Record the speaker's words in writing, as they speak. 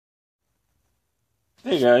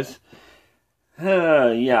Hey guys.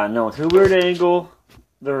 Yeah, no, it's a weird angle.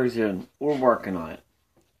 Very soon. We're working on it.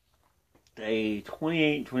 Day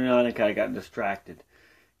 28, 29, I kind of got distracted.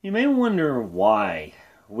 You may wonder why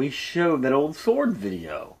we showed that old sword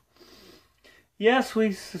video. Yes,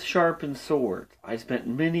 we sharpen swords. I spent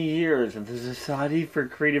many years in the Society for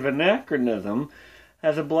Creative Anachronism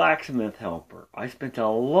as a blacksmith helper. I spent a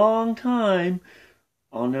long time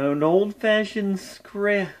on an old-fashioned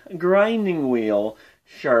grinding wheel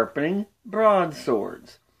sharpening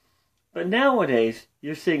broadswords. But nowadays,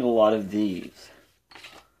 you're seeing a lot of these.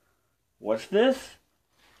 What's this?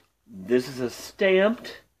 This is a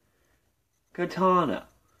stamped katana.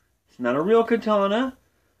 It's not a real katana,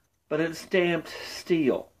 but it's stamped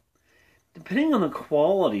steel. Depending on the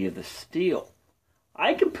quality of the steel,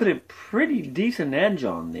 I can put a pretty decent edge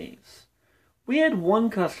on these. We had one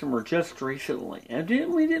customer just recently, and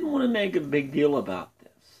we didn't want to make a big deal about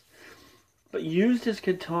this, but used his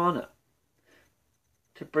katana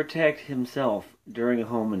to protect himself during a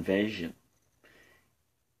home invasion.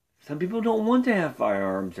 Some people don't want to have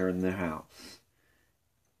firearms in their house,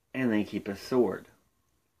 and they keep a sword.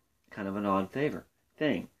 Kind of an odd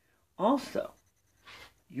thing. Also,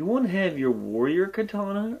 you want to have your warrior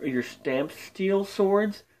katana or your stamped steel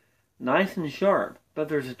swords nice and sharp, but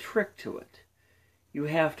there's a trick to it. You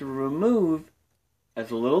have to remove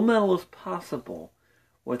as little metal as possible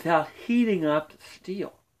without heating up the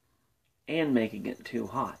steel and making it too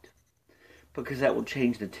hot, because that will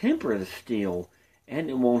change the temper of the steel and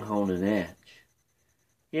it won't hold an edge.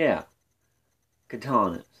 Yeah,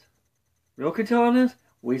 katanas. Real katanas,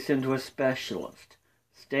 we send to a specialist.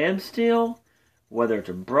 Stamped steel, whether it's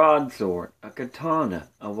a broadsword, a katana,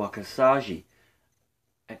 a wakizashi,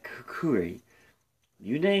 a kukuri,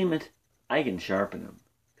 you name it, I can sharpen them,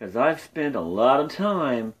 because I've spent a lot of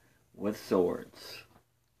time with swords.